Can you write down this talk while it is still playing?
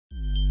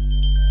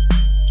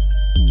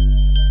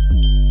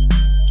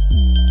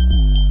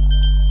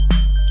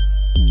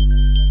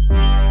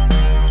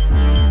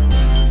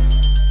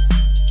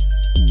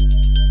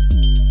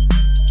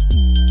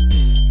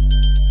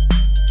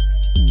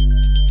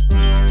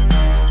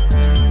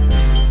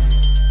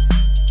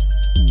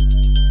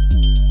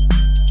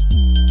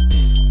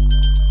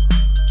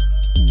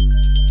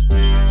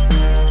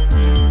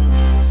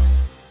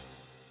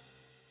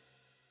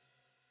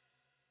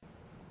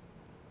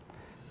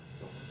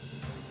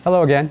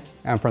Hello again,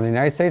 I'm from the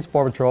United States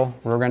Border Patrol,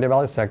 Rio Grande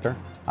Valley Sector.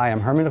 I am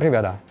Herman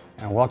Rivera,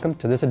 and welcome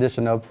to this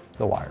edition of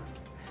The Wire.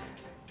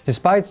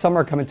 Despite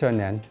summer coming to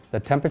an end, the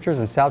temperatures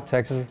in South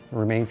Texas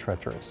remain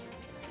treacherous.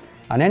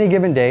 On any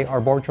given day,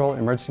 our Border Patrol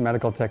emergency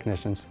medical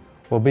technicians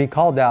will be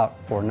called out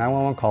for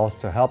 911 calls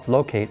to help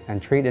locate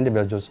and treat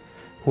individuals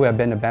who have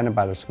been abandoned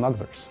by their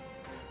smugglers.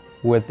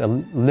 With a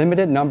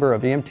limited number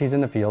of EMTs in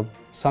the field,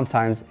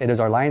 sometimes it is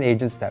our line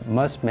agents that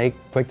must make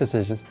quick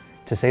decisions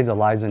to save the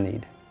lives in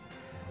need.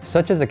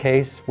 Such is the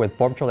case with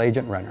Border Patrol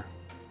Agent Renner.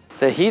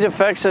 The heat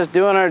affects us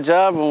doing our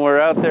job when we're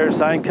out there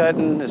sign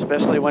cutting,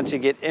 especially once you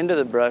get into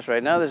the brush.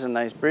 Right now there's a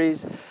nice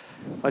breeze.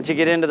 Once you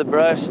get into the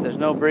brush, there's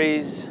no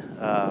breeze,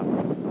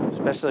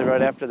 especially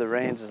right after the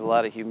rains. There's a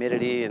lot of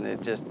humidity and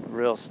it's just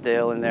real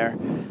stale in there,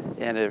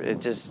 and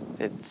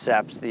it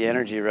saps the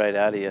energy right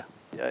out of you.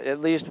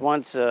 At least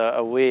once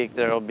a week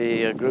there will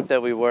be a group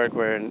that we work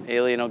where an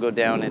alien will go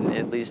down and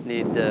at least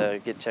need to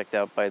get checked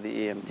out by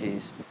the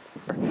EMTs.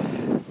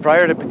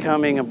 Prior to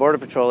becoming a Border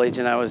Patrol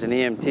agent, I was an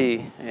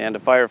EMT and a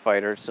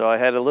firefighter, so I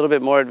had a little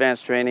bit more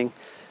advanced training,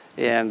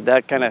 and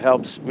that kind of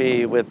helps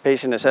me with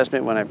patient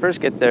assessment when I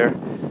first get there,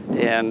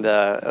 and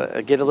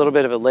get a little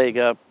bit of a leg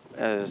up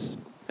as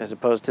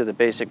opposed to the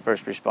basic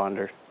first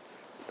responder.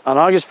 On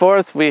August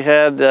 4th, we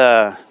had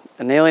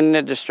an alien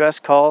in distress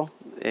call,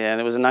 and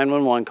it was a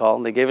 911 call.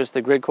 They gave us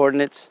the grid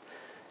coordinates,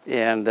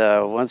 and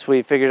once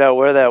we figured out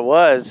where that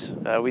was,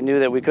 we knew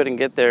that we couldn't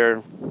get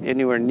there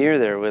anywhere near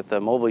there with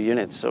the mobile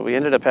units, so we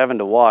ended up having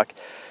to walk.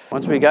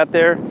 Once we got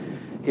there,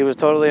 he was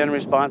totally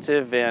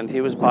unresponsive and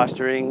he was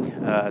posturing,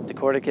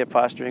 decorticate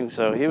posturing,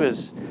 so he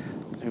was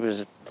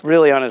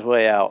really on his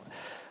way out.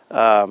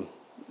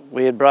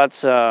 We had brought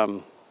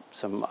some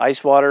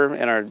ice water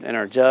in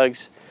our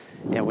jugs,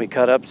 and we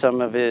cut up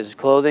some of his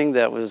clothing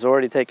that was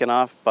already taken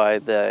off by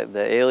the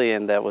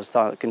alien that was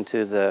talking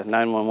to the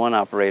 911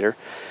 operator.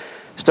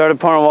 Started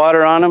pouring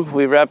water on him.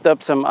 We wrapped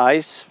up some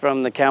ice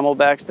from the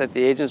camelbacks that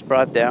the agents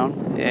brought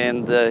down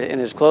and in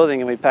his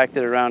clothing, and we packed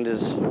it around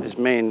his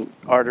main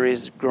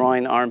arteries,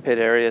 groin, armpit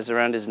areas,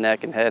 around his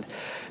neck and head,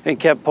 and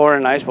kept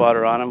pouring ice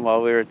water on him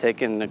while we were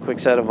taking a quick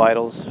set of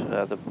vitals,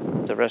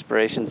 the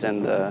respirations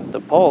and the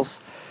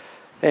pulse,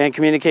 and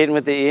communicating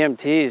with the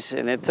EMTs.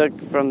 And it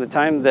took, from the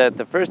time that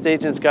the first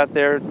agents got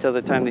there till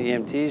the time the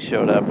EMTs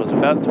showed up, was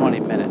about 20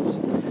 minutes.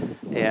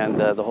 And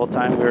the whole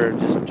time we were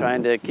just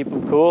trying to keep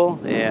them cool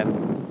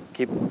and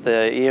keep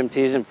the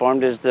EMTs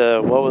informed as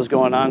to what was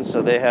going on,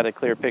 so they had a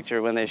clear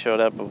picture when they showed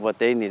up of what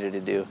they needed to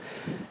do,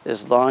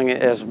 as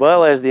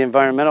well as the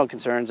environmental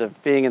concerns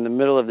of being in the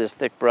middle of this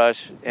thick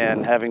brush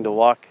and having to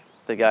walk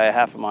the guy a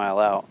half a mile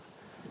out.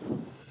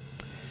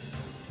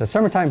 The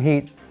summertime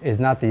heat is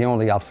not the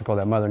only obstacle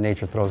that Mother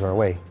Nature throws our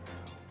way.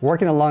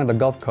 Working along the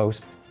Gulf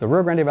Coast, the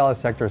Rio Grande Valley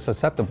sector is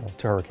susceptible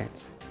to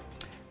hurricanes.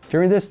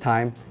 During this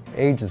time,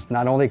 agents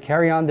not only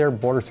carry on their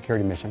border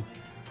security mission,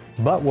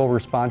 but will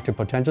respond to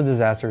potential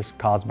disasters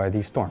caused by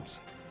these storms.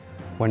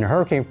 When a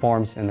hurricane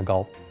forms in the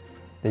Gulf,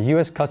 the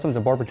U.S. Customs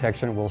and Border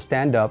Protection will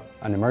stand up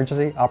an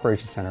emergency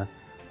operations center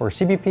where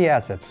CBP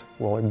assets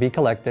will be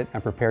collected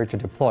and prepared to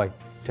deploy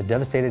to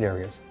devastated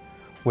areas.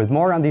 With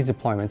more on these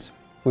deployments,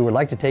 we would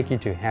like to take you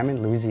to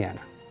Hammond,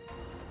 Louisiana.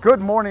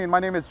 Good morning, my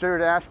name is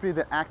Jared Ashby,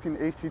 the Acting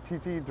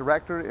ACTT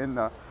Director in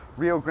the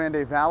Rio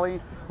Grande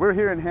Valley. We're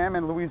here in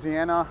Hammond,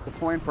 Louisiana,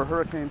 deploying for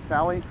Hurricane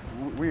Sally.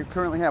 We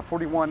currently have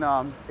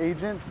 41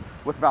 agents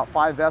with about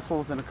 5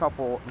 vessels and a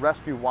couple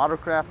rescue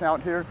watercraft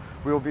out here.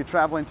 We will be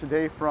traveling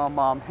today from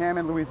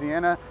Hammond,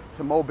 Louisiana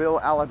to Mobile,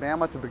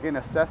 Alabama to begin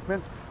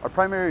assessments. Our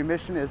primary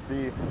mission is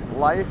the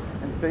life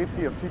and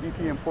safety of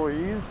CBP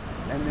employees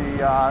and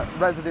the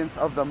residents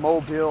of the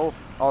Mobile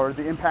or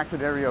the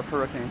impacted area of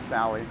Hurricane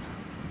Sally.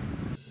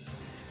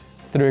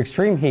 Through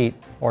extreme heat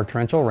or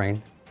torrential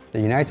rain, the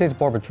United States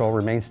Border Patrol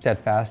remains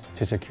steadfast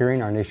to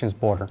securing our nation's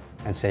border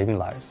and saving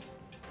lives.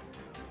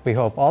 We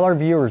hope all our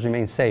viewers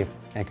remain safe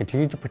and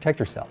continue to protect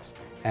yourselves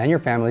and your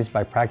families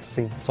by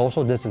practicing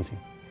social distancing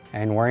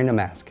and wearing a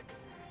mask.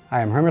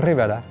 I am Herman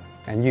Rivera,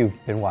 and you've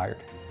been wired.